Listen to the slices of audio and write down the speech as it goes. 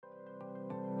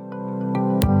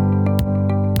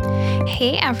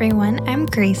Hey everyone, I'm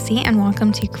Gracie and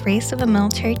welcome to Grace of a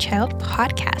Military Child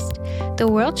podcast. The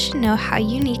world should know how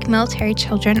unique military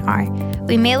children are.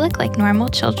 We may look like normal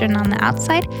children on the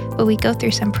outside, but we go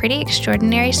through some pretty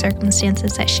extraordinary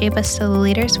circumstances that shape us to the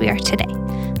leaders we are today.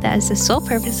 That is the sole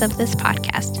purpose of this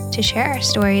podcast, to share our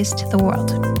stories to the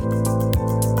world.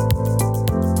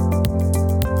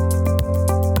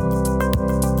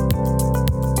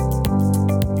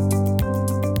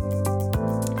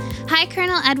 Hi,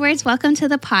 Colonel Edwards. Welcome to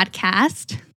the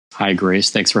podcast. Hi, Grace.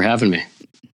 Thanks for having me.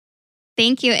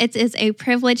 Thank you. It is a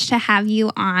privilege to have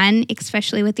you on,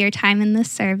 especially with your time in the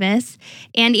service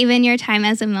and even your time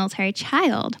as a military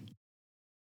child.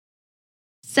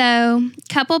 So,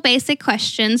 couple basic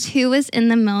questions. Who was in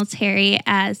the military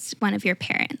as one of your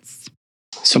parents?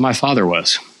 So my father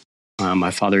was.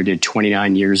 My father did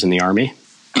 29 years in the Army.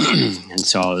 And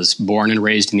so I was born and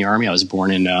raised in the Army. I was born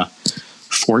in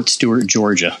Fort Stewart,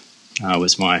 Georgia.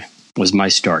 Was my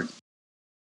start.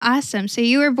 Awesome. So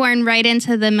you were born right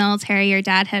into the military. Your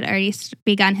dad had already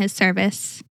begun his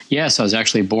service. Yes, I was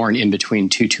actually born in between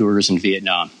two tours in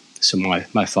Vietnam. So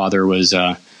my father was,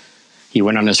 he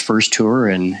went on his first tour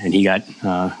and he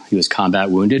was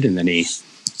combat wounded, and then he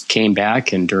came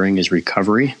back, and during his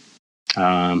recovery,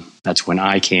 that's when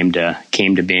I came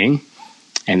to being.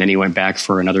 And then he went back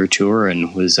for another tour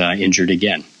and was injured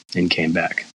again and came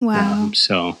back. Wow.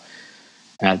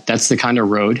 That's the kind of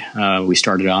road we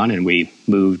started on, and we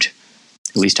moved.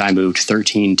 At least I moved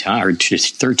 13 times, or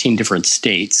just 13 different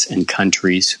states and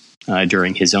countries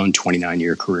during his own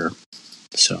 29-year career.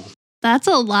 So that's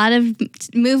a lot of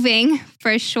moving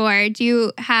for sure. Do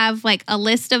you have like a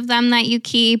list of them that you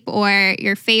keep, or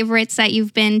your favorites that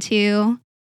you've been to?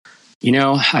 You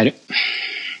know, I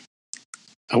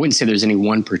wouldn't say there's any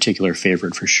one particular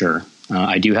favorite for sure.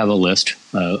 I do have a list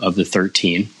of the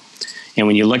 13. And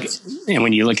when you look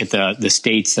at the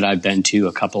states that I've been to,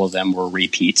 a couple of them were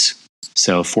repeats.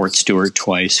 So Fort Stewart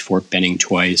twice, Fort Benning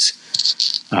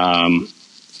twice,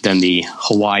 then the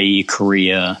Hawaii,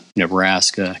 Korea,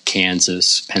 Nebraska,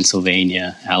 Kansas,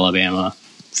 Pennsylvania, Alabama,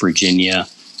 Virginia,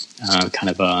 kind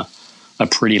of a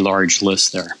pretty large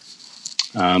list there.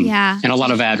 And a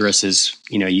lot of addresses,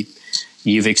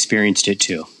 you've experienced it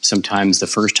too. Sometimes the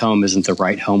first home isn't the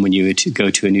right home when you go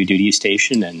to a new duty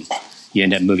station, and you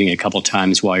end up moving a couple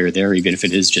times while you're there, even if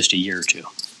it is just a year or two.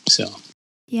 So,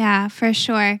 yeah, for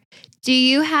sure. Do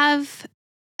you have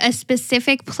a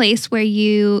specific place where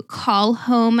you call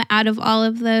home out of all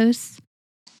of those?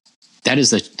 That is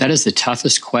the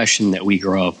toughest question that we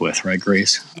grow up with, right,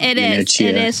 Grace? It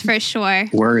is for sure.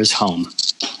 Where is home?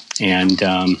 And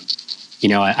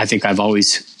I think I've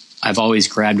always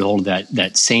grabbed hold of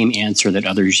that same answer that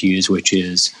others use, which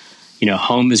is,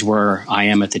 home is where I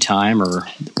am at the time, or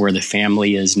where the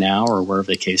family is now, or wherever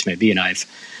the case may be. And I've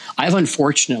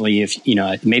unfortunately, if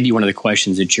maybe one of the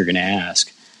questions that you're going to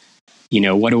ask,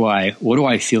 what do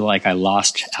I feel like I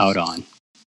lost out on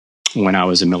when I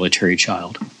was a military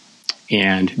child?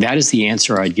 And that is the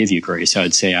answer I'd give you, Grace. I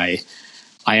would say I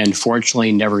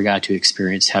unfortunately never got to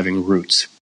experience having roots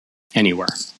anywhere.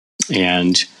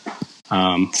 And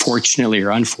fortunately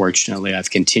or unfortunately, I've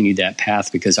continued that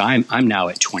path because I'm now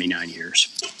at 29 years.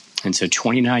 And so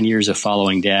 29 years of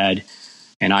following Dad,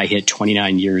 and I hit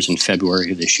 29 years in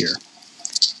February of this year.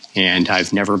 And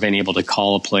I've never been able to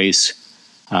call a place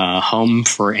home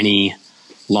for any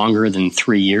longer than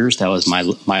 3 years. That was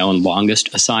my own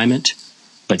longest assignment,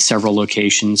 but several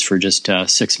locations for just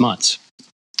 6 months.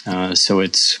 So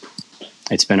it's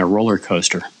been a roller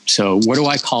coaster. So what do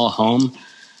I call home?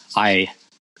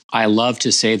 I love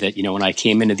to say that, when I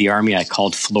came into the Army, I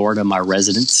called Florida my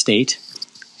resident state.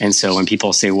 And so when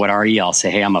people say, what are you? I'll say,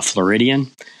 hey, I'm a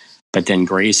Floridian. But then,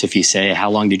 Grace, if you say,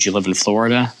 how long did you live in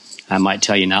Florida? I might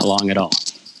tell you not long at all.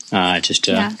 Just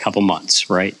a couple months,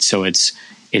 right? So it's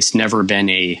never been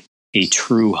a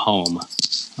true home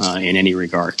in any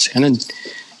regards. And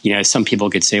then, some people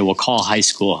could say, well, call high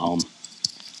school home.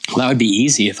 Well, that would be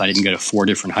easy if I didn't go to 4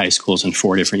 different high schools in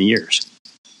 4 different years.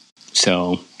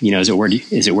 So, is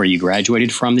it where you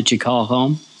graduated from that you call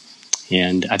home?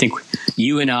 And I think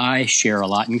you and I share a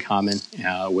lot in common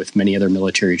with many other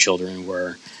military children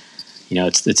where,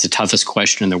 it's the toughest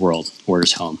question in the world.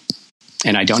 Where's home?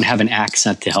 And I don't have an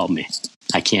accent to help me.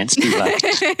 I can't speak like,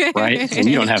 right? And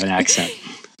you don't have an accent.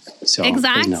 So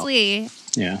exactly.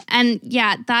 Yeah. And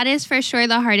that is for sure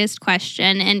the hardest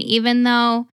question. And even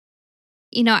though,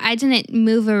 I didn't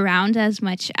move around as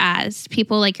much as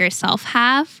people like yourself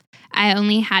have, I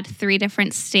only had 3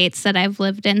 different states that I've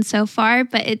lived in so far,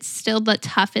 but it's still the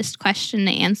toughest question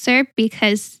to answer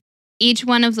because each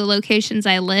one of the locations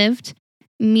I lived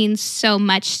means so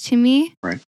much to me.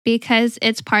 Right. Because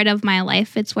it's part of my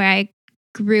life. It's where I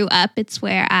grew up. It's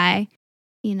where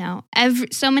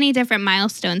so many different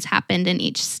milestones happened in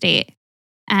each state.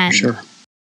 And Sure.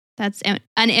 that's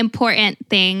an important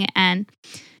thing. And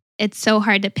it's so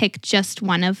hard to pick just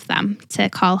one of them to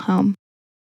call home.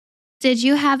 Did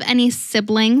you have any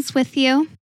siblings with you?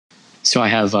 So I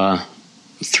have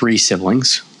 3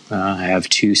 siblings. I have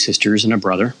 2 sisters and a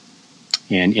brother.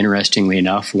 And interestingly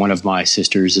enough, one of my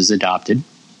sisters is adopted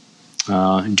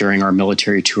during our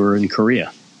military tour in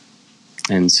Korea.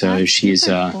 And so That's she's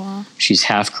cool. she's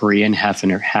half Korean, half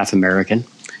American.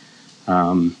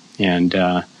 And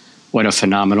what a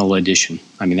phenomenal addition.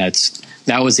 I mean,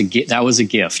 that was a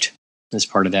gift as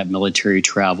part of that military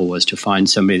travel, was to find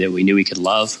somebody that we knew we could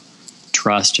love,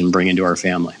 trust, and bring into our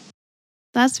family.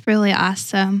 That's really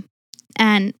awesome.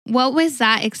 And what was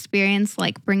that experience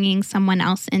like, bringing someone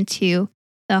else into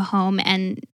the home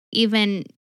and even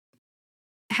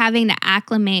having to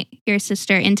acclimate your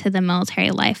sister into the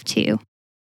military life too?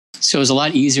 So it was a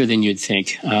lot easier than you'd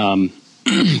think.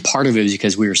 Part of it is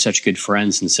because we were such good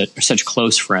friends and such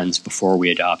close friends before we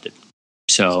adopted.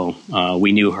 So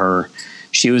we knew her.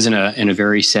 She was in a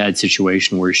very sad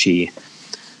situation where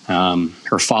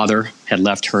her father had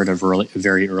left her at a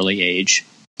very early age,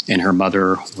 and her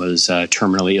mother was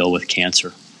terminally ill with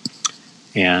cancer.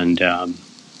 And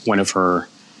one of her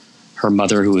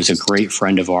mother, who was a great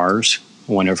friend of ours,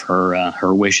 one of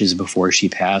her wishes before she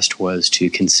passed was to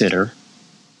consider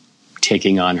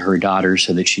taking on her daughter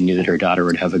so that she knew that her daughter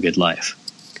would have a good life.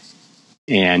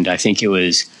 And I think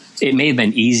it may have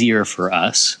been easier for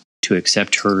us to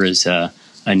accept her as a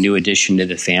new addition to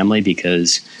the family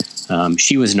because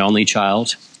she was an only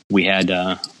child. We had,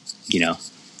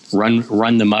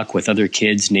 run the muck with other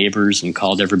kids, neighbors, and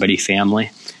called everybody family.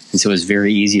 And so it was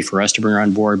very easy for us to bring her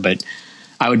on board. But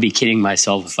I would be kidding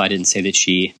myself if I didn't say that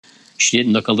she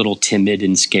didn't look a little timid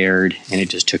and scared, and it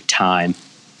just took time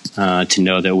to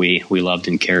know that we loved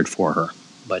and cared for her.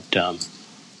 But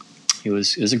it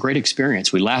was a great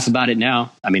experience. We laugh about it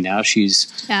now. I mean, now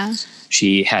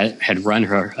she had run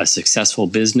a successful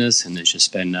business, and it's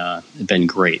just been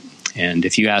great. And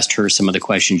if you asked her some of the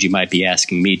questions you might be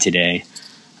asking me today,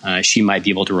 she might be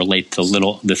able to relate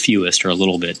the fewest or a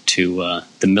little bit to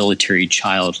the military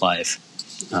child life,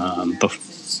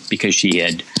 because she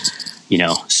had,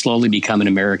 slowly become an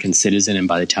American citizen, and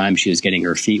by the time she was getting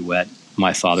her feet wet,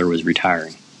 my father was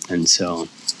retiring, and so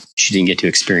she didn't get to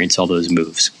experience all those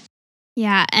moves.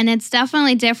 Yeah, and it's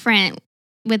definitely different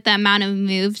with the amount of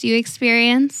moves you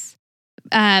experience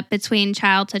between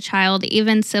child to child,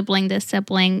 even sibling to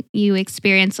sibling. You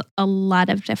experience a lot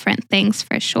of different things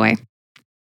for sure.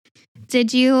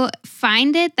 Did you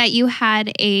find it that you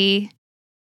had a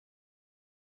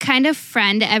kind of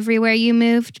friend everywhere you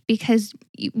moved? Because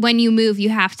when you move, you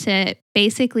have to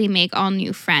basically make all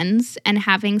new friends, and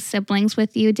having siblings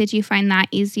with you, did you find that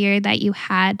easier, that you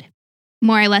had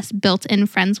more or less built-in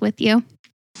friends with you?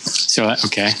 So,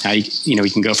 okay, we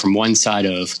can go from one side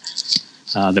of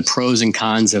the pros and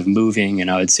cons of moving, and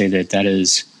I would say that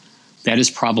is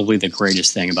probably the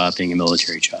greatest thing about being a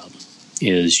military child,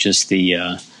 is just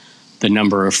the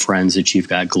number of friends that you've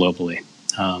got globally.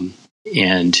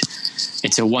 And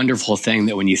it's a wonderful thing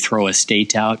that when you throw a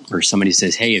state out, or somebody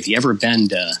says, "Hey, have you ever been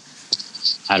to,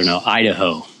 I don't know,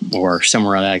 Idaho or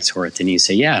somewhere of that sort?" Then you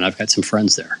say, "Yeah, and I've got some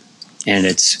friends there." And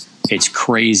it's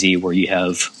crazy where you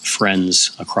have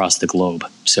friends across the globe.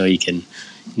 So you can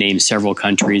name several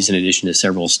countries in addition to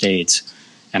several states.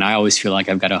 And I always feel like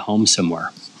I've got a home somewhere.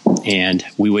 And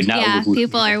we would not. Yeah,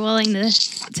 people are willing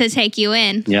to take you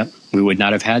in. Yep, we would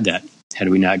not have had that had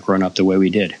we not grown up the way we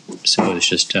did. So it's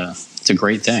just it's a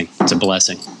great thing. It's a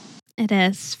blessing. It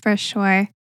is, for sure.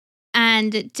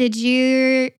 And did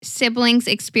your siblings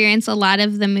experience a lot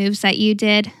of the moves that you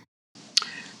did?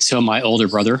 So my older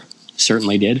brother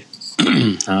certainly did.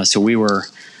 So we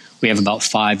have about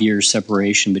 5 years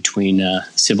separation between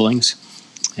siblings.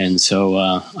 And so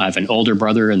I have an older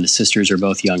brother, and the sisters are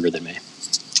both younger than me.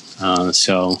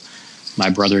 So my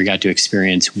brother got to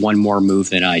experience one more move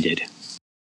than I did.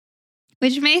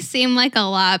 Which may seem like a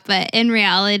lot, but in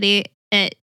reality,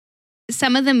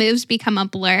 some of the moves become a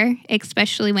blur,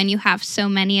 especially when you have so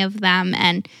many of them.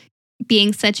 And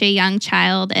being such a young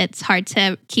child, it's hard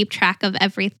to keep track of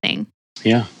everything.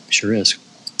 Yeah, sure is.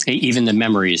 Even the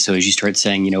memories. So as you start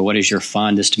saying, what is your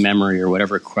fondest memory, or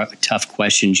whatever tough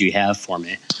questions you have for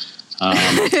me.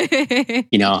 I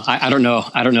don't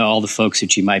know all the folks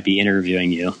that you might be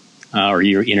interviewing or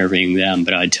you're interviewing them,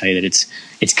 but I'd tell you that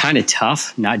it's kind of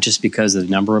tough, not just because of the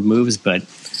number of moves, but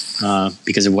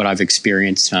because of what I've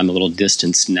experienced. I'm a little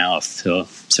distanced now. So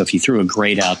if you threw a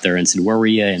grade out there and said, "Where were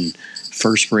you in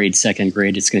first grade, second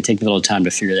grade?" it's going to take me a little time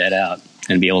to figure that out.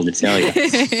 and be able to tell you.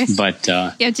 But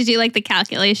you have to do like the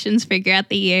calculations, figure out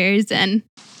the years, and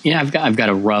yeah, I've got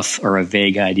a rough or a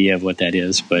vague idea of what that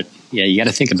is. But yeah, you got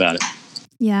to think about it.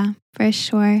 Yeah, for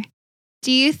sure.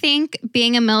 Do you think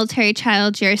being a military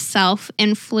child yourself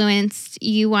influenced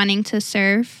you wanting to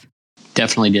serve?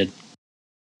 Definitely did.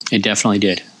 It definitely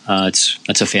did.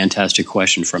 That's a fantastic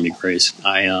question from you, Grace.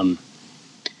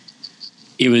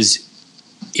 It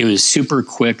was super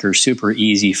quick or super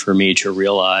easy for me to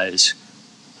realize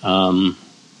the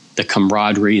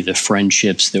camaraderie, the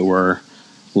friendships that were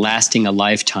lasting a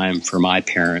lifetime for my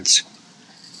parents,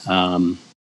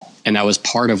 and that was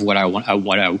part of why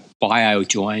I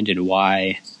joined and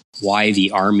why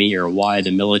the Army or why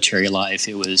the military life.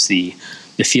 It was the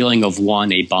feeling of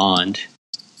a bond,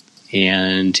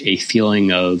 and a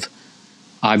feeling of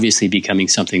obviously becoming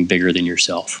something bigger than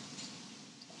yourself.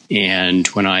 And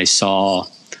when I saw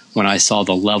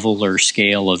the level or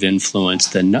scale of influence,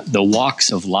 the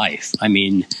walks of life. I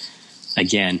mean,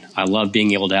 again, I love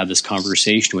being able to have this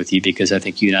conversation with you because I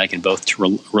think you and I can both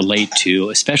relate to,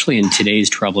 especially in today's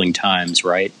troubling times,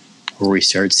 right, where we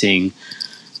start seeing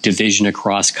division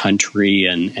across country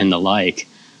and the like.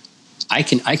 I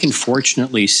can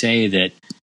fortunately say that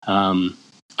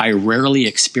I rarely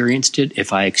experienced it,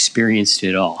 if I experienced it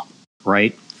at all,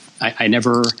 right? I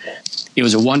never. It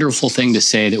was a wonderful thing to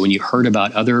say that when you heard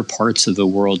about other parts of the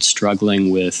world struggling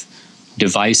with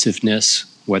divisiveness,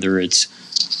 whether it's,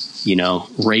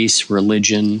 race,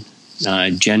 religion,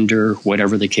 gender,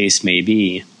 whatever the case may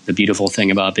be, the beautiful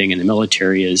thing about being in the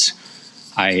military is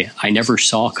I never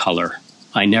saw color.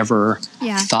 I never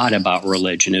thought about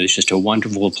religion. It was just a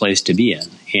wonderful place to be in.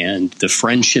 And the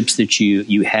friendships that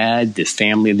you had, the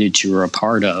family that you were a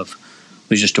part of,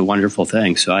 was just a wonderful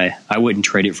thing. So I wouldn't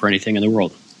trade it for anything in the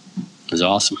world. It was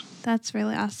awesome. That's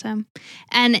really awesome.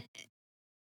 And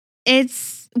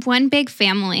it's one big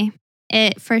family.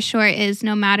 It for sure is,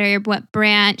 no matter what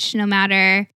branch, no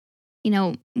matter,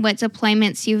 what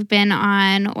deployments you've been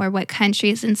on or what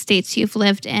countries and states you've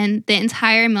lived in, the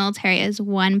entire military is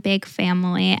one big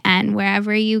family. And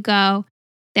wherever you go,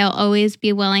 they'll always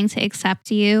be willing to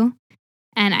accept you.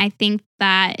 And I think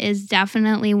that is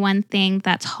definitely one thing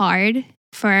that's hard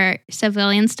for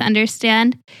civilians to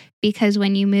understand, because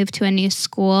when you move to a new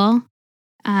school,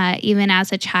 even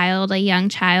as a young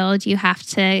child, you have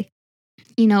to,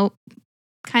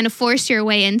 kind of force your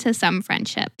way into some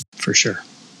friendships. For sure.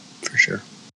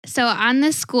 So on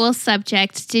the school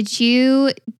subject, did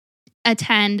you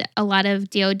attend a lot of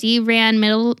DoD ran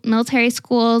military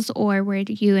schools, or were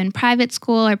you in private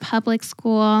school or public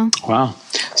school? Wow.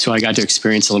 So I got to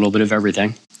experience a little bit of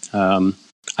everything.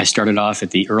 I started off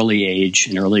at the early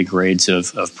grades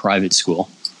of private school.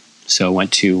 So I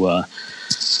went to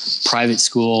private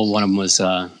school. One of them was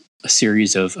a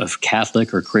series of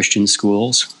Catholic or Christian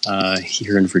schools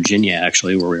here in Virginia,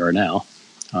 actually, where we are now,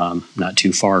 not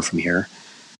too far from here.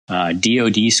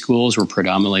 DoD schools were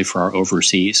predominantly for our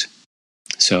overseas.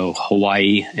 So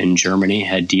Hawaii and Germany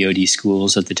had DoD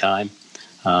schools at the time.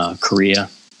 Korea,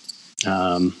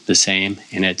 the same.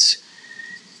 And it's,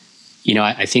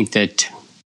 I think that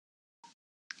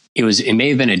it may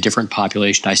have been a different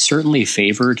population. I certainly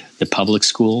favored the public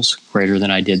schools greater than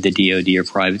I did the DoD or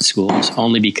private schools,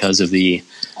 only because of the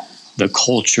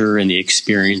culture and the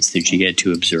experience that you get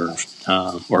to observe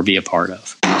or be a part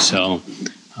of. So,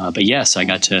 but yes, I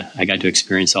got to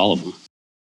experience all of them.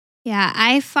 Yeah,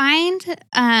 I find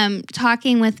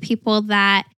talking with people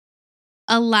that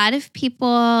a lot of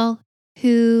people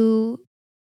who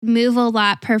move a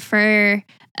lot prefer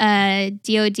a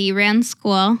DoD ran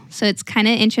school. So it's kind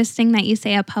of interesting that you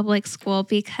say a public school,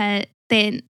 because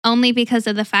only because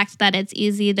of the fact that it's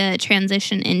easy to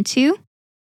transition into,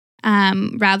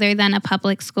 rather than a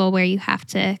public school where you have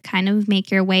to kind of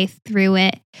make your way through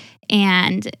it.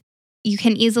 And you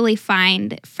can easily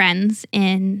find friends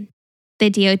in the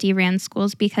DoD ran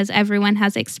schools because everyone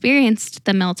has experienced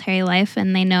the military life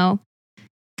and they know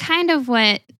kind of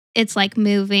what it's like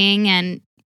moving in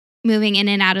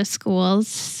and out of schools.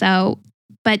 So,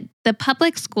 but the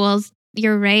public schools,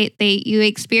 you're right, you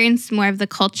experience more of the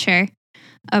culture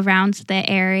around the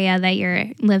area that you're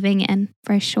living in,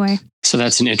 for sure. So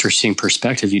that's an interesting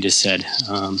perspective you just said,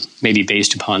 maybe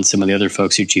based upon some of the other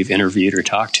folks that you've interviewed or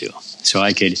talked to. So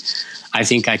I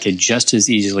think I could just as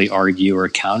easily argue or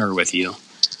counter with you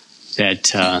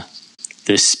that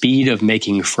the speed of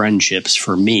making friendships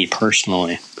for me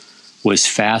personally was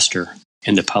faster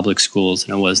in the public schools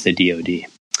than it was the DoD.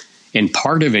 And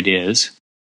part of it is,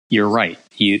 you're right,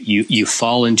 you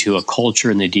fall into a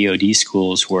culture in the DoD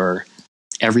schools where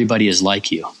everybody is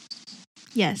like you.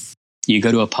 Yes. You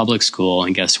go to a public school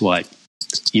and guess what?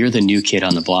 You're the new kid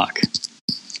on the block.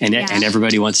 and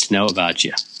everybody wants to know about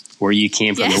you, where you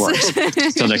came from, the works.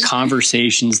 So the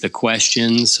conversations, the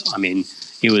questions, I mean,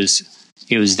 it was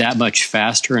that much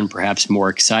faster and perhaps more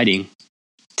exciting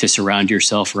to surround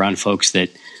yourself around folks that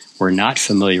were not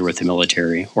familiar with the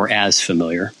military or as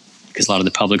familiar, because a lot of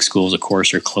the public schools, of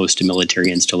course, are close to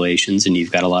military installations, and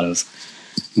you've got a lot of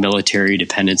military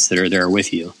dependents that are there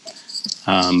with you.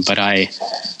 But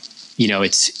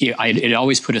it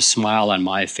always put a smile on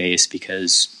my face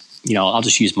because, I'll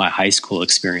just use my high school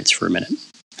experience for a minute.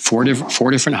 Four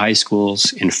different high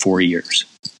schools in 4 years.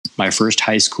 My first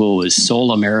high school was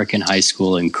Seoul American High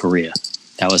School in Korea.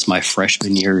 That was my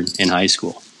freshman year in high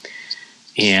school.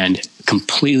 And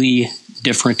completely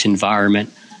different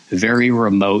environment, very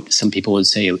remote. Some people would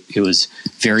say it was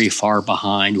very far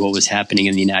behind what was happening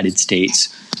in the United States,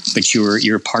 but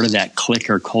you're part of that clique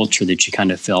or culture that you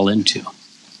kind of fell into.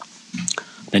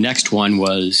 The next one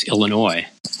was Illinois,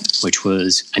 which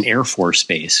was an Air Force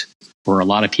base where a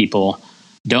lot of people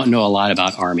don't know a lot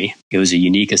about Army. It was a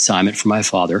unique assignment for my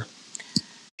father.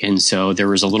 And so there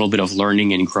was a little bit of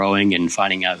learning and growing and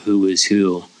finding out who was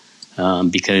who,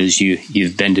 because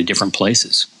you've been to different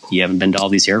places. You haven't been to all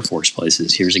these Air Force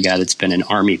places. Here's a guy that's been in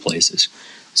Army places.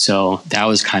 So that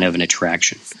was kind of an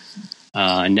attraction.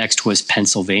 Next was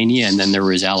Pennsylvania, and then there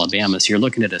was Alabama. So you're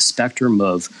looking at a spectrum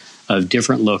of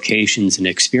different locations and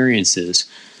experiences.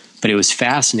 But it was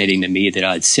fascinating to me that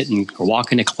I'd sit and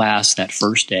walk into class that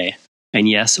first day. And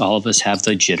yes, all of us have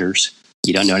the jitters.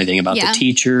 You don't know anything about the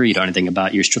teacher. You don't know anything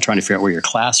about, you're still trying to figure out where your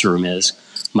classroom is,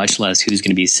 much less who's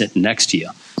going to be sitting next to you.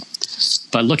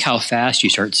 But look how fast you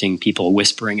start seeing people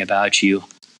whispering about you,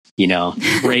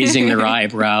 raising their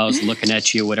eyebrows, looking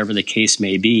at you, whatever the case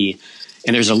may be.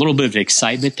 And there's a little bit of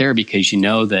excitement there because you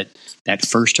know that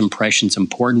first impression is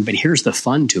important. But here's the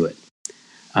fun to it.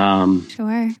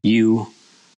 Sure. You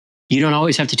don't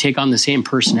always have to take on the same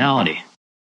personality,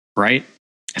 right?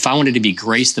 If I wanted to be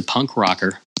Grace the punk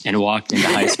rocker and walked into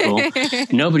high school,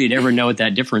 nobody'd ever know what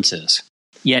that difference is.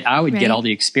 Yet I would get all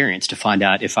the experience to find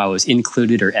out if I was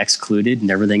included or excluded and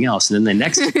everything else. And then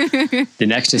the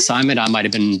next assignment, I might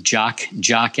have been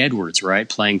Jock Edwards, right?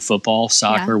 Playing football,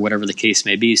 soccer, whatever the case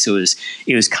may be. So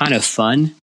it was kind of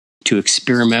fun to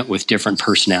experiment with different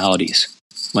personalities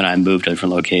when I moved to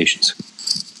different locations.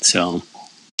 So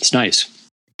it's nice.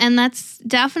 And that's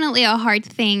definitely a hard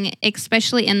thing,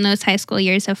 especially in those high school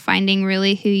years, of finding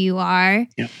really who you are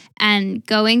and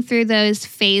going through those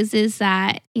phases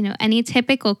that, any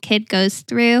typical kid goes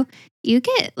through. You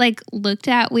get looked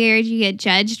at weird, you get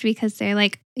judged because they're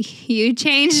like, you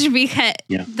changed because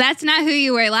that's not who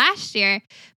you were last year.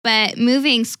 But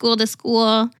moving school to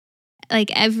school,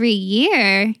 every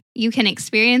year, you can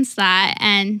experience that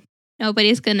and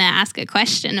nobody's going to ask a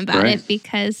question about it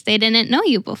because they didn't know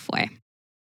you before.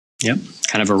 Yep.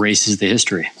 Kind of erases the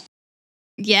history.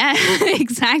 Yeah,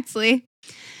 exactly.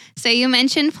 So you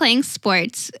mentioned playing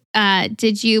sports.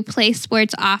 Did you play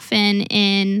sports often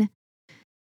in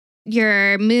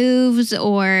your moves,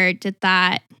 or did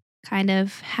that kind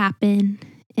of happen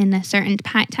in a certain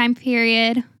time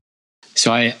period?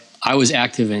 So I was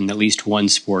active in at least one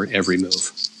sport every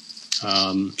move,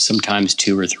 sometimes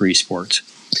 2 or 3 sports.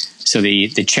 So the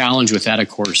challenge with that, of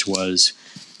course, was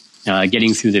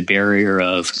getting through the barrier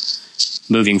of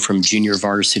moving from junior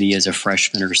varsity as a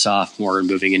freshman or sophomore and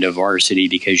moving into varsity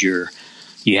because you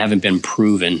haven't been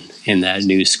proven in that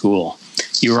new school.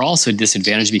 You were also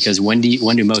disadvantaged because when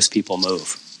do most people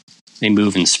move? They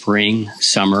move in spring,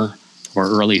 summer, or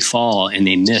early fall, and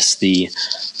they miss the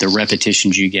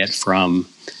repetitions you get from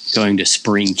going to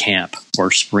spring camp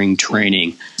or spring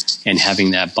training and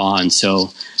having that bond.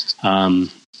 So,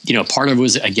 part of it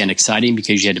was, again, exciting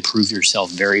because you had to prove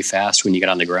yourself very fast when you got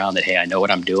on the ground that, hey, I know what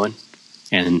I'm doing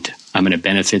and I'm going to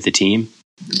benefit the team,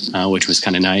 which was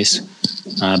kind of nice.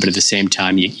 But at the same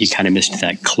time, you kind of missed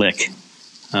that click.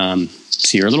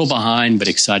 So you're a little behind, but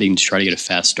exciting to try to get a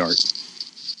fast start.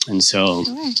 And so,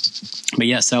 but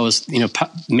yes, that was,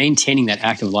 maintaining that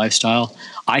active lifestyle.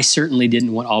 I certainly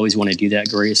didn't always want to do that,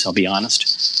 Grace, I'll be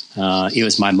honest. It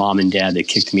was my mom and dad that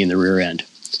kicked me in the rear end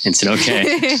and said,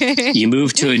 okay, you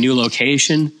move to a new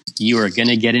location, you are going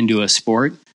to get into a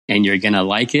sport and you're going to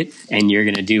like it and you're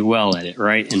going to do well at it,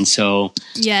 right? And so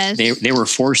they were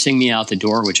forcing me out the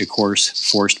door, which of course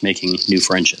forced making new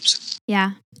friendships.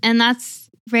 Yeah. And that's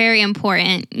very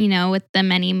important, with the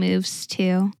many moves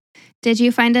too. Did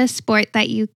you find a sport that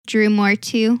you drew more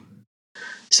to?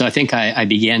 So I think I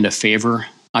began to favor,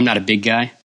 I'm not a big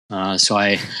guy.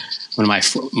 When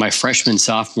my freshman,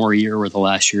 sophomore year were the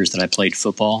last years that I played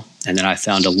football. And then I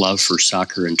found a love for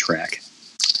soccer and track.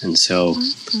 And so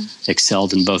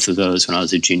excelled in both of those when I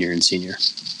was a junior and senior.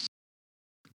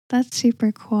 That's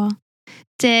super cool.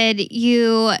 Did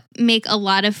you make a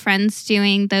lot of friends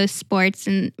doing those sports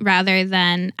and rather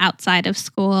than outside of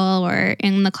school or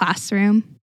in the classroom?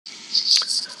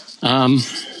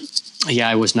 Yeah,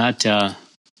 I was not.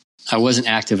 I wasn't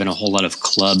active in a whole lot of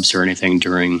clubs or anything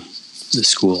during the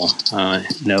school.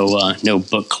 No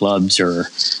book clubs or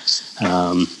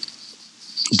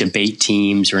debate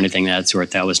teams or anything of that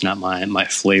sort. That was not my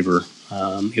flavor.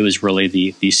 It was really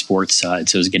the sports side.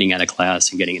 So it was getting out of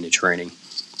class and getting into training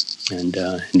and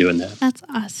doing that. That's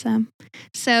awesome.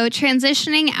 So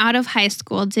transitioning out of high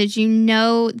school, did you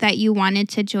know that you wanted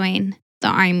to join the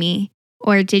Army?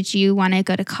 Or did you want to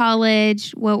go to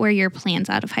college? What were your plans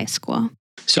out of high school?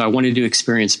 So I wanted to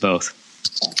experience both.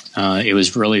 It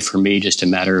was really for me just a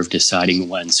matter of deciding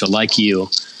when. So like you,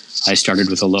 I started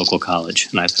with a local college.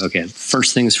 And I thought, okay,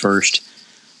 first things first,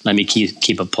 let me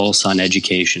keep a pulse on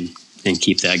education and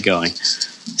keep that going.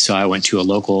 So I went to a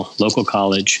local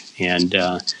college, and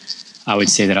I would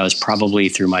say that I was probably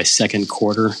through my second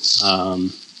quarter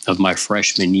of my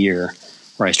freshman year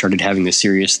where I started having the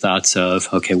serious thoughts of,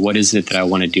 okay, what is it that I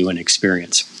want to do and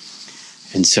experience?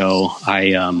 And so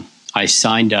I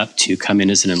signed up to come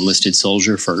in as an enlisted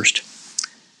soldier first.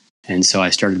 And so I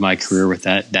started my career with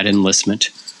that enlistment,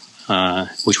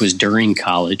 which was during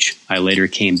college. I later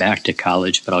came back to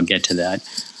college, but I'll get to that.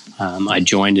 I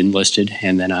joined enlisted,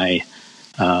 and then I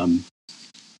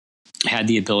had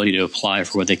the ability to apply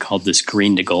for what they called this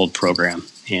Green to Gold program.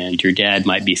 And your dad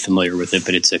might be familiar with it,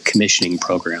 but it's a commissioning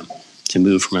program to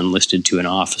move from enlisted to an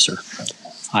officer.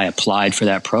 I applied for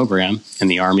that program, and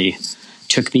the Army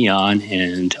took me on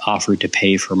and offered to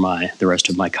pay for the rest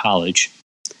of my college.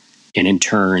 And in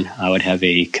turn, I would have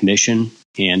a commission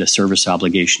and a service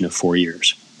obligation of 4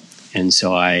 years. And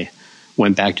so I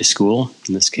went back to school,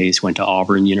 in this case, went to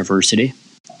Auburn University,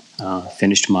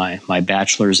 finished my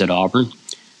bachelor's at Auburn,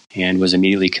 and was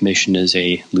immediately commissioned as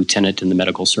a lieutenant in the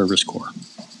Medical Service Corps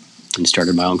and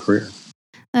started my own career.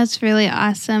 That's really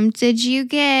awesome. Did you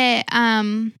get,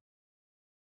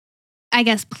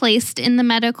 placed in the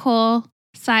medical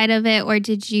side of it, or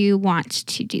did you want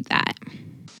to do that?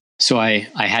 So I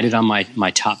had it on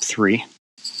my top three.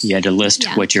 You had to list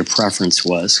what your preference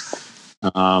was.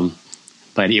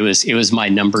 But it was my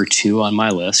number 2 on my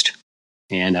list.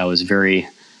 And I was very,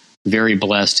 very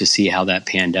blessed to see how that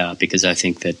panned out, because I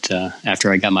think that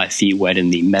after I got my feet wet in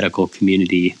the medical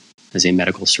community as a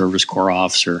Medical Service Corps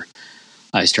officer,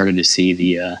 I started to see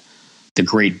the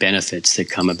great benefits that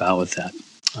come about with that.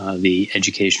 The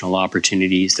educational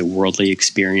opportunities, the worldly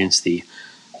experience, the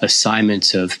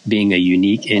assignments of being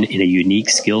in a unique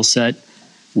skill set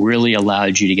really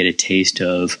allowed you to get a taste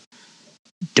of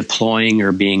deploying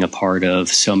or being a part of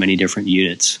so many different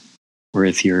units, where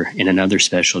if you're in another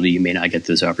specialty, you may not get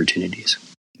those opportunities.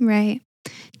 Right.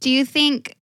 Do you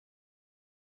think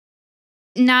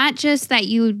not just that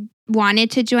you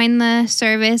wanted to join the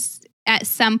service at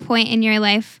some point in your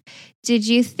life, did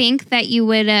you think that you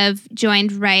would have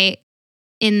joined right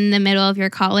in the middle of your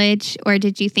college, or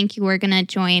did you think you were going to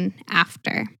join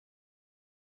after?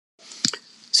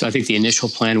 So I think the initial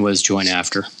plan was join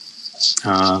after.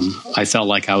 I felt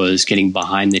like I was getting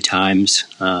behind the times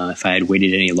if I had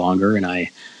waited any longer. And I,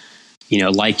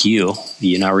 like you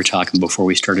and I were talking before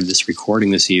we started this recording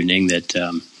this evening, that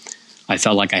I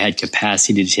felt like I had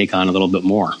capacity to take on a little bit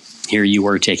more. Here you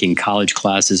were taking college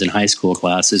classes and high school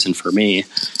classes. And for me,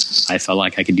 I felt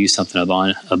like I could do something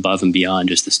above and beyond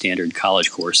just the standard college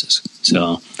courses.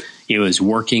 So it was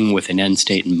working with an end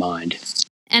state in mind.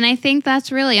 And I think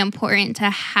that's really important to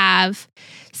have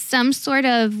some sort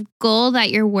of goal that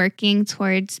you're working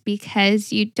towards,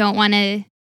 because you don't want to,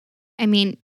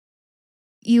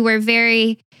 you were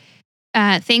very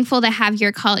thankful to have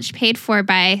your college paid for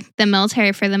by the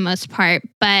military for the most part,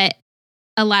 but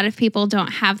a lot of people don't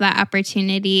have that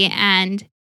opportunity. And,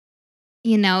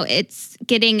 it's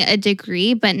getting a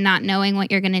degree, but not knowing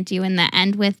what you're going to do in the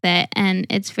end with it. And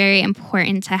it's very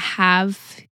important to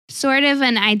have sort of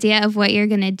an idea of what you're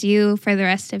going to do for the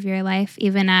rest of your life,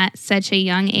 even at such a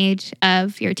young age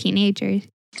of your teenagers.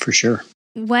 For sure.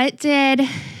 What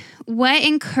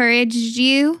encouraged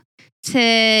you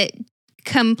to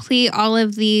complete all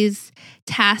of these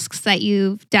tasks that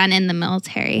you've done in the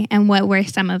military, and what were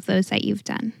some of those that you've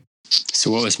done?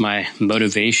 So what was my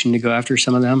motivation to go after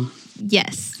some of them?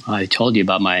 Yes. I told you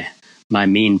about my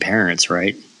mean parents,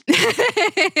 right?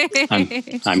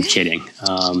 I'm kidding.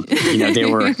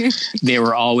 They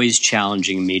were always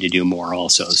challenging me to do more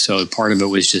also. So part of it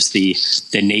was just the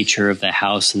nature of the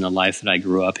house and the life that I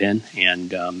grew up in.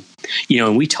 And,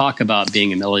 when we talk about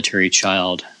being a military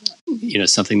child,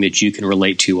 something that you can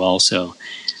relate to also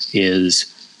is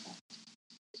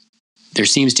there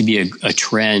seems to be a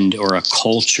trend or a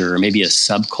culture, or maybe a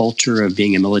subculture of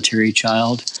being a military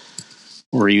child,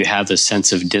 where you have a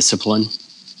sense of discipline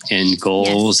and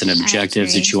goals and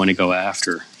objectives that you want to go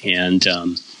after. And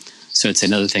so it's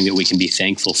another thing that we can be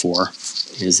thankful for,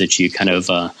 is that you kind of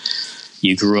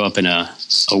you grew up in a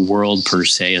world per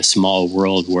se, a small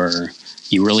world where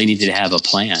you really needed to have a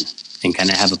plan and kind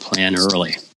of have a plan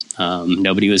early.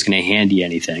 Nobody was going to hand you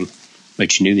anything,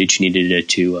 but you knew that you needed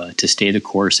to stay the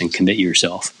course and commit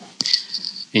yourself.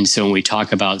 And so when we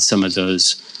talk about some of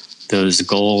those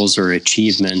goals or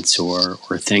achievements or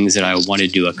things that I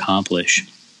wanted to accomplish,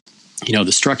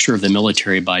 the structure of the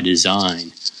military by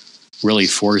design really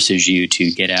forces you to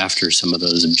get after some of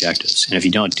those objectives. And if you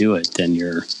don't do it, then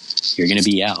you're going to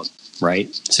be out,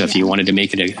 right? So if you wanted to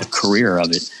make it a career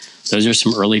of it, those are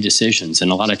some early decisions.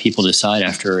 And a lot of people decide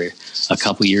after a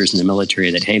couple years in the military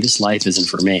that, hey, this life isn't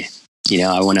for me.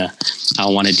 I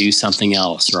want to do something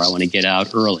else, or I want to get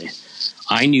out early.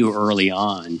 I knew early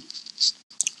on,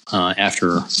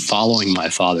 after following my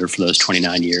father for those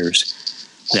 29 years,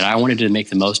 that I wanted to make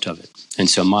the most of it. And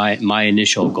so my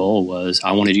initial goal was,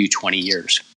 I want to do 20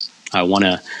 years. I want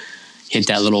to hit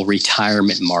that little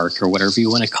retirement mark, or whatever you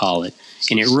want to call it.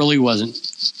 And it really wasn't,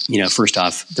 first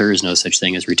off, there is no such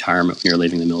thing as retirement when you're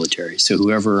leaving the military. So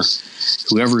whoever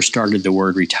started the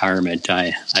word retirement,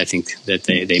 I think that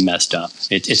they messed up.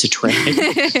 It's a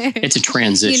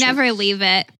transition. You never leave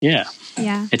it. Yeah.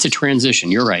 Yeah. It's a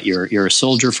transition. You're right. You're a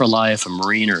soldier for life, a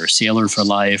Marine or a sailor for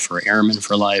life, or airman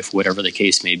for life, whatever the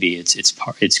case may be. It's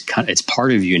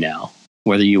part of you now,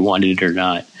 whether you wanted it or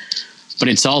not. But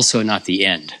it's also not the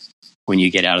end when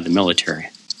you get out of the military.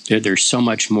 There's so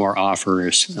much more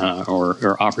offers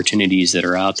or opportunities that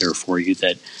are out there for you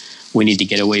that we need to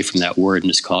get away from that word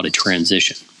and just call it a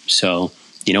transition. So,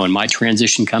 when my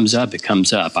transition comes up, it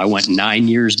comes up. I went 9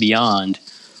 years beyond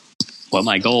what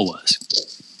my goal was.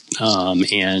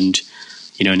 And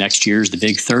next year is the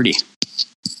big 30.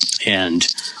 And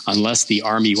unless the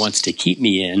Army wants to keep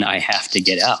me in, I have to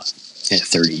get out at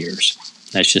 30 years.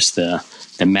 That's just the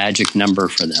magic number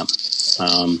for them.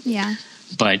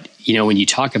 But, when you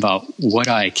talk about what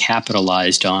I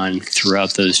capitalized on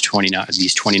throughout these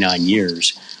 29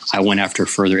 years, I went after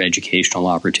further educational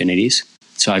opportunities.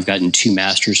 So I've gotten 2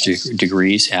 master's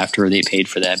degrees after they paid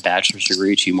for that bachelor's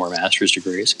degree, 2 more master's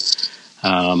degrees.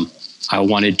 I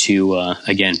wanted to,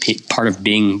 again, part of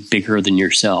being bigger than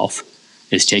yourself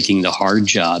is taking the hard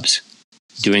jobs,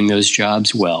 doing those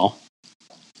jobs well,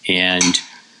 and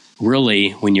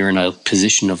really, when you're in a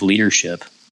position of leadership,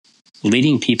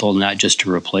 leading people not just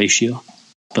to replace you,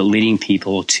 but leading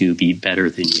people to be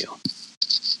better than you.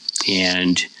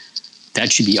 And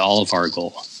that should be all of our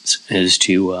goals, is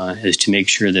to make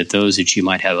sure that those that you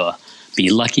might be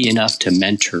lucky enough to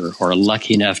mentor or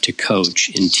lucky enough to coach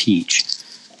and teach,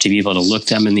 to be able to look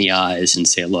them in the eyes and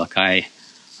say, look, I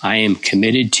am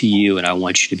committed to you and I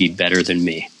want you to be better than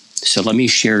me. So let me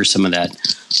share some of that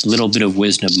little bit of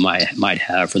wisdom I might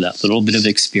have, or that little bit of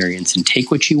experience, and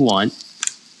take what you want.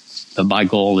 But my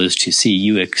goal is to see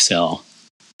you excel.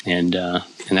 And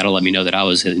that'll let me know that I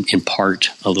was in part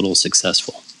a little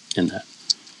successful in that.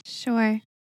 Sure.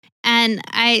 And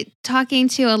talking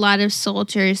to a lot of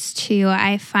soldiers too,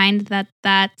 I find that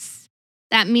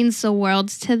means the world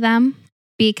to them,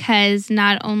 because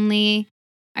not only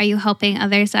are you helping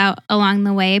others out along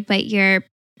the way, but you're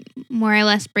more or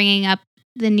less bringing up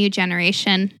the new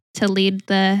generation to lead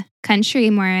the country,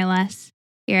 more or less.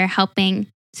 You're helping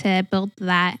to build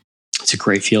that. It's a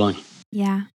great feeling.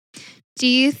 Yeah. Do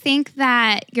you think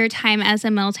that your time as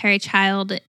a military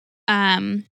child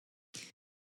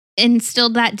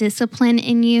instilled that discipline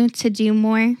in you to do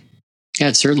more? Yeah,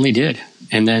 it certainly did.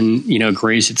 And then,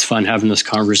 Grace, it's fun having this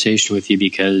conversation with you,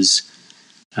 because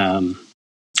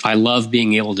I love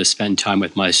being able to spend time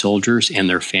with my soldiers and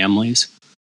their families,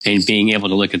 and being able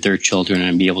to look at their children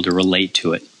and be able to relate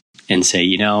to it and say,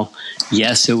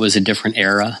 yes, it was a different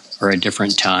era or a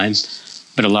different time,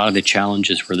 but a lot of the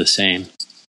challenges were the same.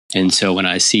 And so when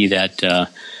I see that,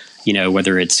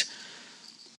 whether it's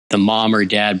the mom or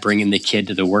dad bringing the kid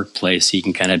to the workplace so you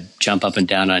can kind of jump up and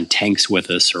down on tanks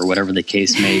with us, or whatever the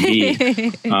case may be,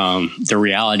 the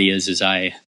reality is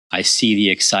I see the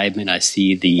excitement, I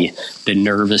see the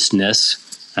nervousness.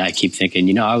 And I keep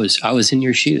thinking, I was in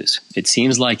your shoes. It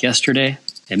seems like yesterday.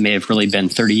 It may have really been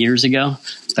 30 years ago,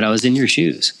 but I was in your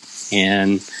shoes.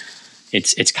 And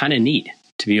it's kind of neat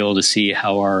to be able to see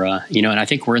how our, and I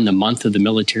think we're in the month of the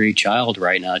military child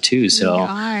right now too. So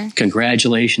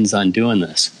congratulations on doing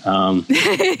this.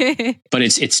 But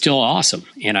it's still awesome.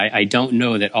 And I don't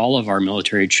know that all of our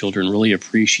military children really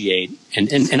appreciate,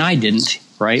 and I didn't,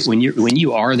 right? When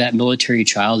you are that military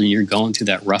child and you're going through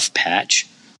that rough patch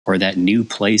or that new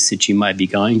place that you might be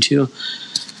going to,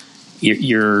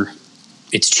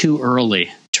 it's too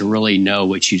early to really know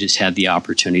what you just had the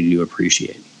opportunity to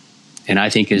appreciate. And I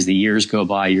think as the years go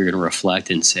by, you're going to reflect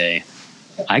and say,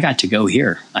 I got to go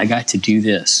here. I got to do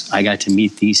this. I got to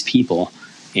meet these people.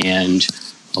 And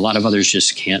a lot of others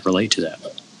just can't relate to that.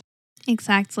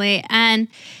 Exactly. And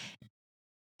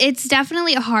it's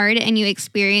definitely hard, and you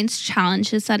experience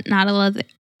challenges that not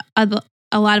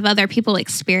a lot of other people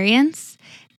experience.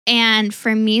 And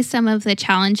for me, some of the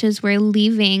challenges were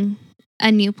leaving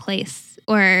a new place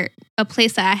or a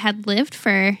place that I had lived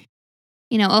for.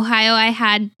 Ohio, I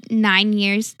had 9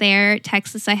 years there.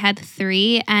 Texas, I had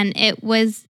 3. And it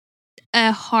was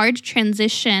a hard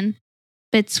transition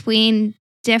between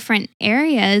different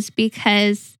areas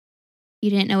because you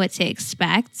didn't know what to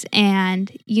expect,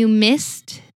 and you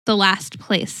missed the last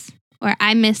place, or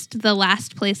I missed the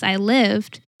last place I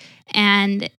lived.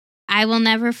 And I will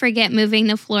never forget moving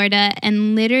to Florida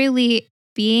and literally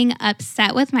being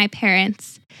upset with my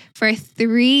parents for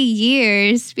 3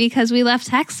 years because we left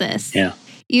Texas. Yeah.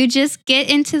 You just get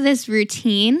into this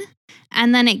routine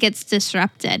and then it gets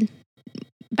disrupted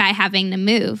by having to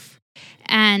move.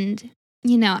 And,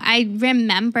 I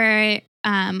remember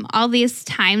all these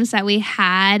times that we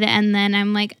had, and then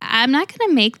I'm like, I'm not going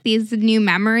to make these new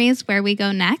memories where we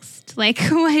go next. Like,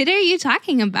 what are you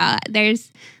talking about?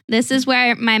 This is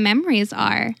where my memories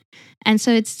are. And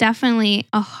so it's definitely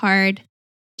a hard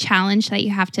challenge that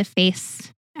you have to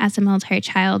face as a military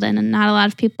child, and not a lot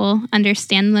of people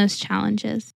understand those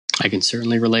challenges. I can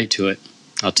certainly relate to it.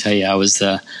 I'll tell you, I was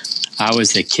the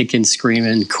kicking,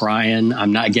 screaming, crying.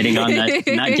 I'm not getting on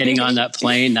that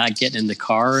plane, not getting in the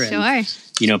car. Sure.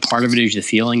 And, part of it is the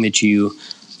feeling that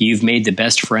you've made the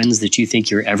best friends that you think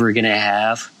you're ever going to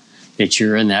have, that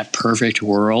you're in that perfect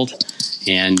world.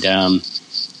 And,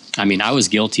 I was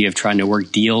guilty of trying to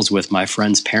work deals with my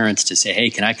friends' parents to say, hey,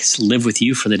 can I live with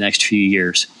you for the next few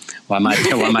years while my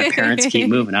parents keep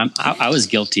moving? I was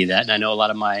guilty of that. And I know a lot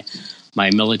of my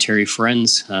military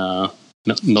friends,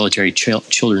 military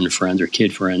children friends or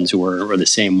kid friends were the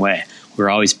same way. We were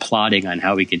always plotting on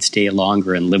how we could stay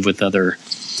longer and live with other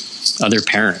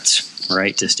parents,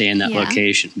 right, to stay in that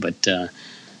location. But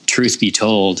truth be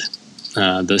told,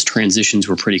 those transitions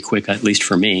were pretty quick, at least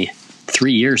for me.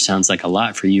 3 years sounds like a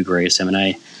lot for you, Grace.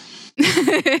 You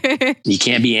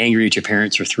can't be angry at your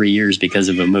parents for 3 years because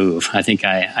of a move. I think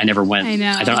I never went. I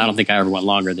know. I don't think I ever went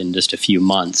longer than just a few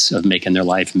months of making their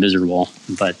life miserable.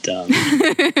 But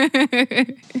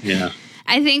yeah,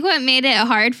 I think what made it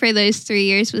hard for those 3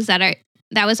 years was that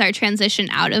was our transition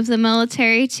out of the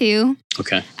military too.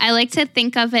 Okay. I like to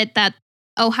think of it that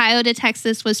Ohio to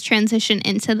Texas was transition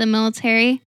into the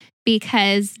military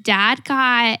because Dad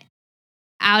got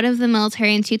out of the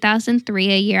military in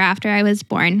 2003, a year after I was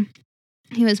born.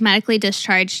 He was medically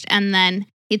discharged, and then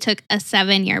he took a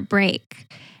 7-year break.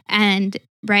 And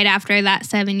right after that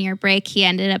 7-year break, he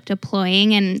ended up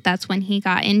deploying, and that's when he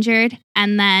got injured.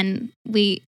 And then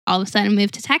we all of a sudden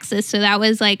moved to Texas. So that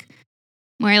was like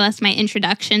more or less my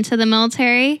introduction to the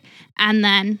military. And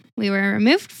then we were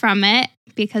removed from it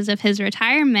because of his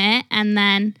retirement, and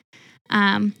then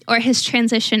or his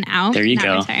transition out. There you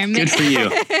go. Retirement. Good for you.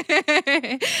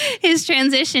 His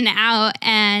transition out.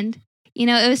 And,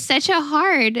 it was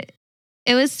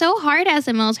so hard as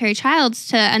a military child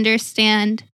to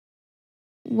understand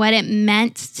what it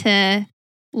meant to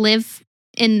live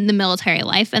in the military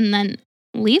life and then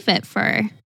leave it for,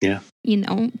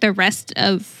 the rest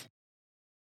of,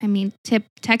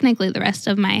 technically the rest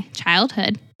of my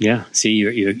childhood. Yeah. See,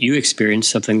 you experienced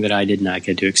something that I did not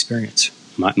get to experience.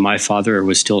 My father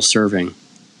was still serving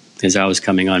as I was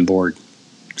coming on board.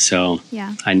 So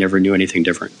I never knew anything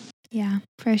different. Yeah,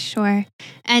 for sure.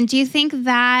 And do you think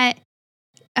that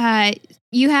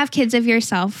you have kids of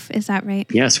yourself? Is that right?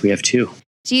 Yes, we have 2.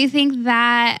 Do you think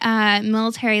that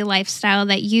military lifestyle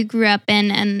that you grew up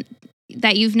in and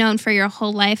that you've known for your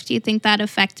whole life, do you think that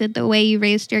affected the way you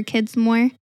raised your kids more?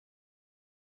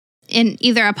 In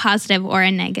either a positive or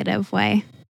a negative way?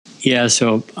 Yeah,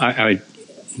 so I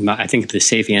think the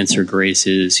safe answer, Grace,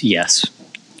 is yes,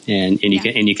 and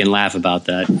you can laugh about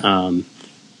that.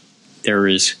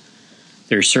 There's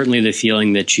certainly the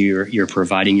feeling that you're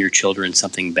providing your children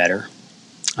something better,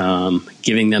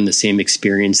 giving them the same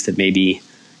experience that maybe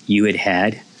you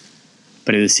had.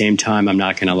 But at the same time, I'm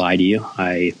not going to lie to you.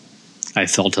 I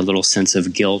felt a little sense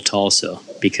of guilt also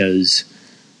because,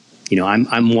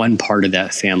 I'm one part of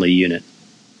that family unit.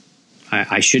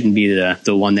 I shouldn't be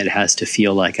the one that has to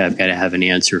feel like I've got to have an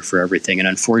answer for everything. And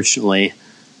unfortunately,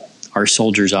 our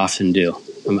soldiers often do.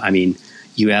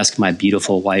 you ask my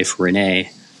beautiful wife,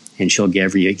 Renee, and she'll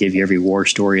give you every war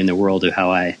story in the world of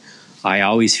how I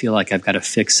always feel like I've got to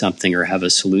fix something or have a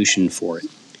solution for it.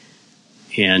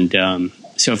 And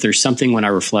so if there's something when I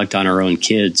reflect on our own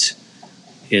kids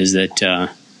is that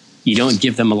you don't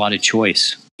give them a lot of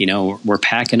choice. We're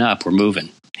packing up, we're moving.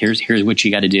 Here's what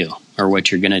you got to do or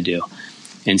what you're going to do.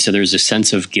 And so there's a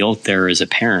sense of guilt there as a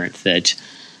parent that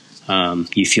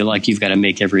you feel like you've got to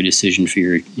make every decision for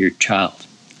your child.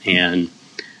 And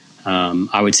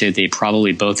I would say they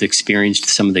probably both experienced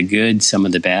some of the good, some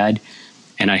of the bad.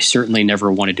 And I certainly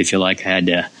never wanted to feel like I had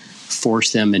to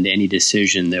force them into any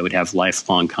decision that would have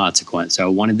lifelong consequence. So I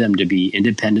wanted them to be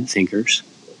independent thinkers,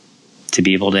 to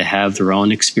be able to have their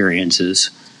own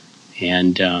experiences,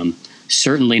 and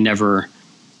certainly never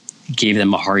gave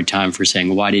them a hard time for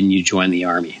saying, why didn't you join the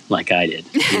Army like I did?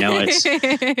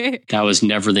 That was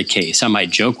never the case. I might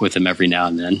joke with them every now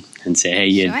and then and say, hey,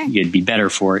 you'd be better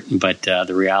for it. But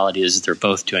the reality is they're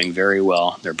both doing very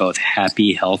well. They're both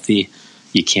happy, healthy.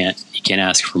 You can't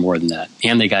ask for more than that.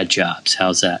 And they got jobs.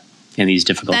 How's that in these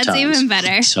difficult times? That's even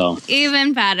better. So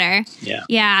even better. Yeah.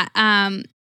 Yeah.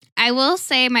 I will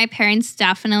say my parents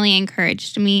definitely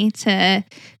encouraged me to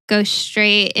go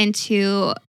straight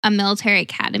into a military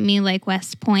academy like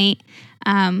West Point.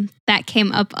 That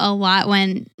came up a lot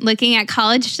when looking at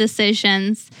college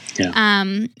decisions.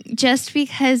 Yeah. Just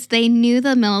because they knew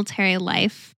the military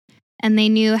life and they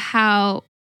knew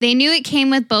it came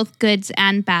with both goods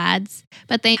and bads,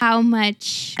 but they knew how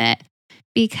much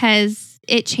because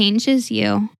it changes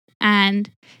you. And,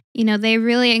 they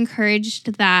really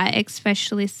encouraged that,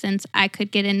 especially since I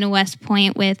could get into West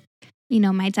Point with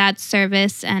my dad's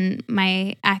service and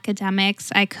my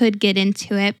academics. I could get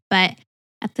into it, but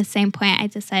at the same point, I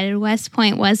decided West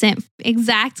Point wasn't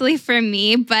exactly for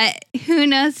me, but who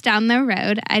knows down the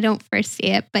road? I don't foresee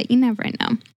it, but you never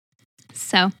know.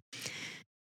 So.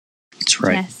 That's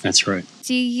right. Yes. That's right.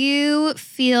 Do you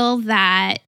feel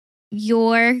that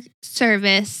your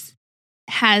service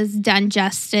has done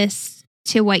justice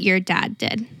to what your dad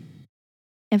did?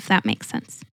 If that makes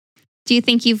sense. Do you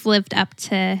think you've lived up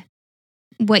to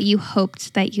what you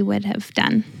hoped that you would have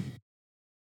done?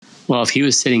 Well, if he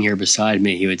was sitting here beside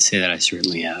me, he would say that I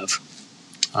certainly have.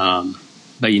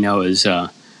 But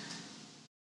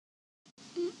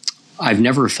I've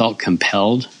never felt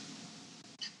compelled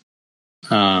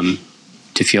to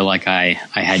feel like I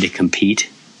had to compete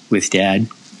with Dad.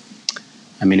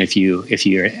 I mean, if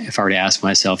I were to ask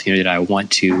myself, did I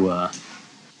want to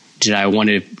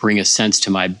bring a sense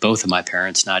to both of my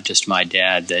parents, not just my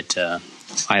dad, that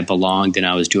I belonged and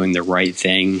I was doing the right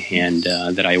thing, and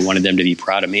that I wanted them to be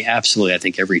proud of me. Absolutely. I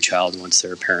think every child wants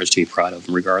their parents to be proud of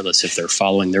them, regardless if they're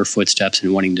following their footsteps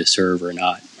and wanting to serve or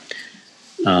not.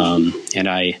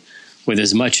 And with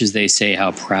as much as they say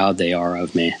how proud they are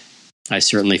of me, I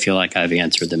certainly feel like I've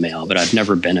answered the mail, but I've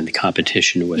never been in the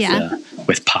competition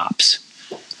with Pops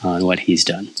on what he's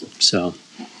done. So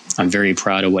I'm very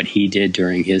proud of what he did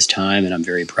during his time, and I'm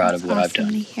very proud of what I've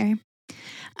done. To hear.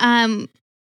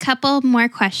 Couple more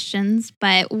questions,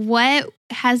 but what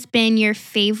has been your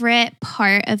favorite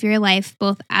part of your life,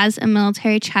 both as a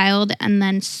military child and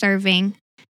then serving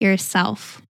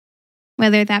yourself?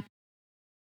 Whether that...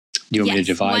 Do you want me to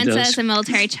divide those? Once as a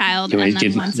military child and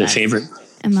then once the as favorite?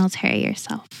 A military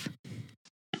yourself.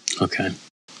 Okay.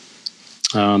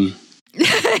 Got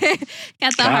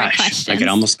the hard questions. I could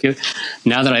almost give...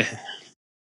 Now that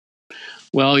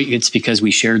Well, it's because we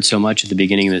shared so much at the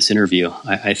beginning of this interview.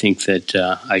 I think that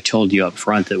I told you up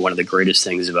front that one of the greatest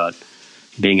things about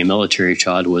being a military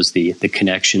child was the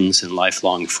connections and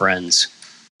lifelong friends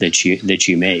that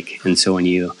you make. And so when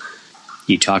you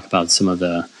talk about some of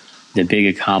the big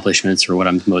accomplishments or what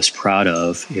I'm most proud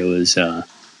of, it was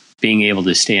being able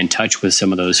to stay in touch with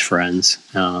some of those friends,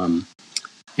 and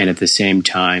at the same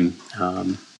time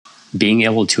being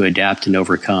able to adapt and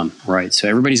overcome, right? So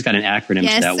everybody's got an acronym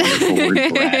for that wonderful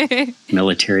word, BRAT,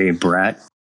 military brat.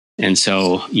 And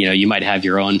so, you might have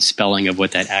your own spelling of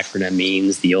what that acronym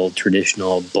means, the old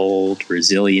traditional bold,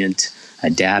 resilient,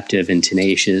 adaptive, and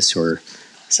tenacious, or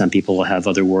some people will have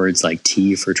other words like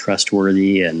T for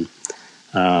trustworthy and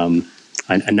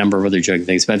a number of other joking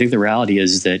things. But I think the reality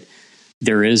is that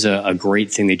there is a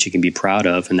great thing that you can be proud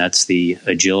of, and that's the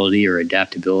agility or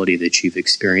adaptability that you've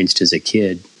experienced as a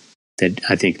kid that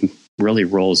I think really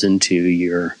rolls into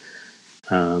your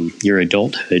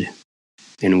adulthood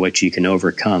and what you can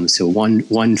overcome. So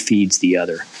one feeds the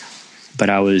other. But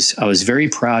I was very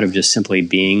proud of just simply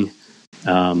being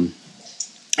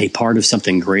a part of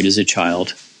something great as a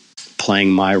child,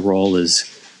 playing my role as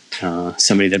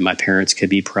somebody that my parents could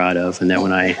be proud of. And then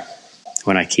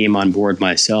when I came on board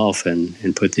myself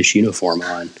and put this uniform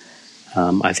on,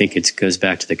 I think it goes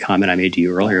back to the comment I made to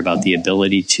you earlier about the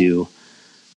ability to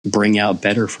bring out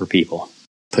better for people,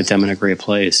 put them in a great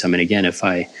place. I mean, again, if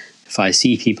I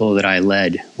see people that I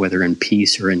led, whether in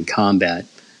peace or in combat,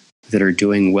 that are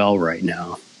doing well right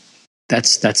now,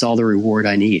 that's all the reward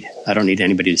I need. I don't need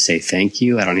anybody to say thank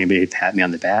you. I don't need anybody to pat me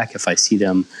on the back. If I see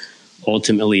them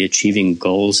ultimately achieving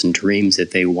goals and dreams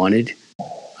that they wanted,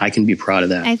 I can be proud of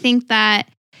that. I think that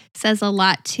says a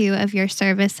lot, too, of your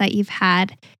service that you've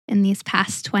had in these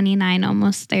past 29,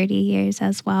 almost 30 years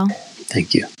as well.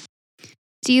 Thank you.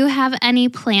 Do you have any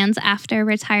plans after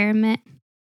retirement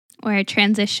or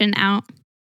transition out?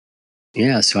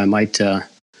 Yeah, so I might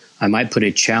put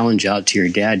a challenge out to your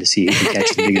dad to see who can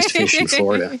catch the biggest fish in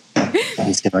Florida.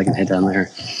 Let's see if I can head down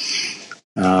there.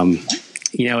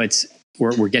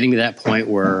 We're getting to that point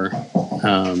where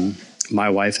my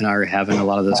wife and I are having a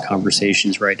lot of those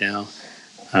conversations right now.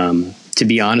 To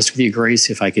be honest with you, Grace,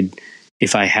 if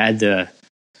I had the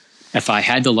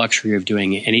luxury of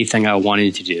doing anything I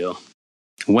wanted to do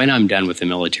when I'm done with the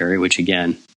military, which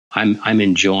again, I'm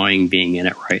enjoying being in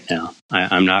it right now.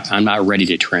 I'm not ready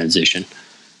to transition.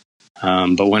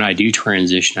 But when I do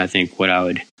transition, I think what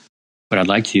I'd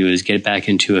like to do is get back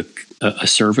into a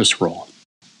service role.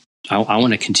 I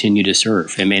want to continue to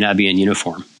serve. It may not be in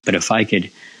uniform, but if I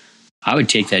could, I would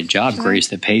take that job, Sure. Grace,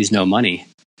 that pays no money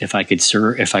if I could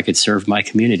serve my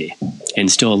community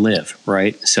and still live,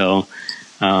 right? So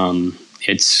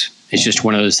it's just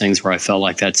one of those things where I felt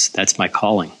like that's my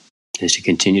calling, is to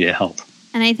continue to help.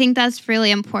 And I think that's really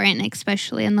important,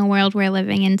 especially in the world we're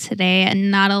living in today.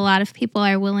 And not a lot of people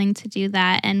are willing to do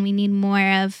that. And we need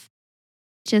more of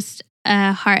just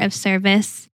a heart of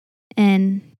service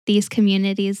in these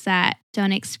communities that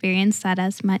don't experience that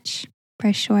as much,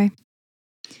 for sure.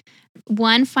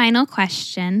 One final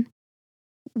question.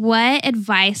 What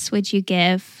advice would you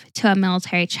give to a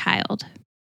military child?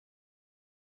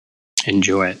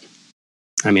 Enjoy it.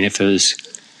 I mean, if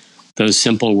those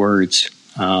simple words,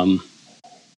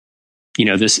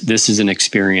 this is an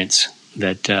experience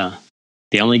that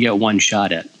they only get one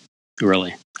shot at,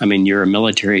 really. I mean, you're a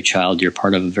military child. You're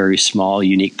part of a very small,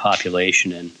 unique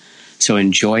population. And so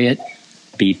enjoy it,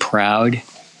 be proud,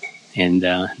 and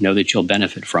know that you'll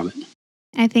benefit from it.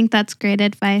 I think that's great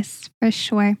advice, for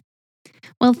sure.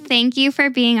 Well, thank you for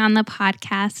being on the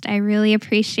podcast. I really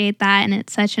appreciate that, and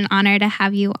it's such an honor to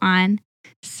have you on.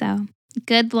 So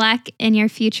good luck in your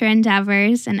future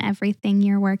endeavors and everything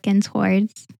you're working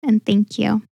towards, and thank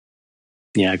you.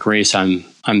 Yeah, Grace, I'm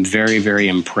very, very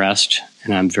impressed,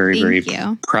 and I'm very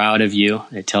proud of you.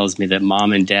 It tells me that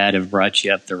Mom and Dad have brought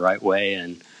you up the right way,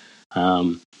 and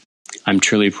I'm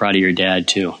truly proud of your dad,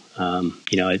 too.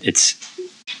 It's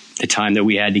the time that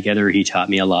we had together, he taught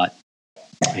me a lot.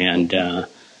 And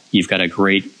you've got a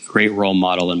great role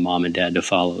model in Mom and Dad to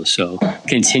follow. So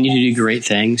continue to do great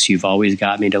things. You've always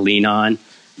got me to lean on.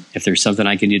 If there's something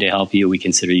I can do to help you, we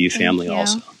consider you family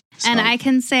also. So. And I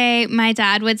can say my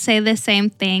dad would say the same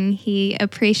thing. He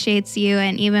appreciates you,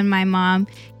 and even my mom.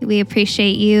 We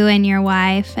appreciate you and your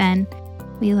wife, and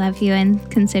we love you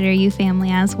and consider you family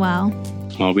as well.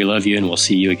 Well, we love you, and we'll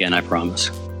see you again, I promise.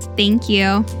 Thank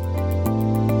you.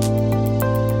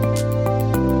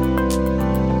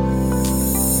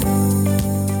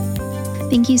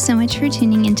 Thank you so much for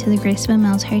tuning into the Grace of a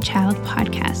Military Child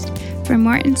podcast. For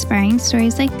more inspiring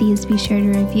stories like these, be sure to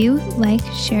review, like,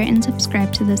 share, and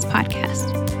subscribe to this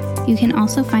podcast. You can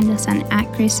also find us on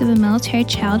 @Grace of a Military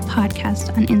Child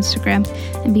podcast on Instagram,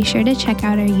 and be sure to check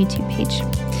out our YouTube page.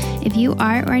 If you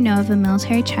are or know of a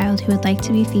military child who would like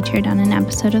to be featured on an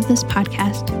episode of this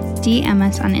podcast, DM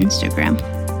us on Instagram.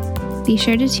 Be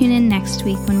sure to tune in next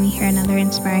week when we hear another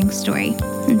inspiring story.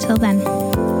 Until then.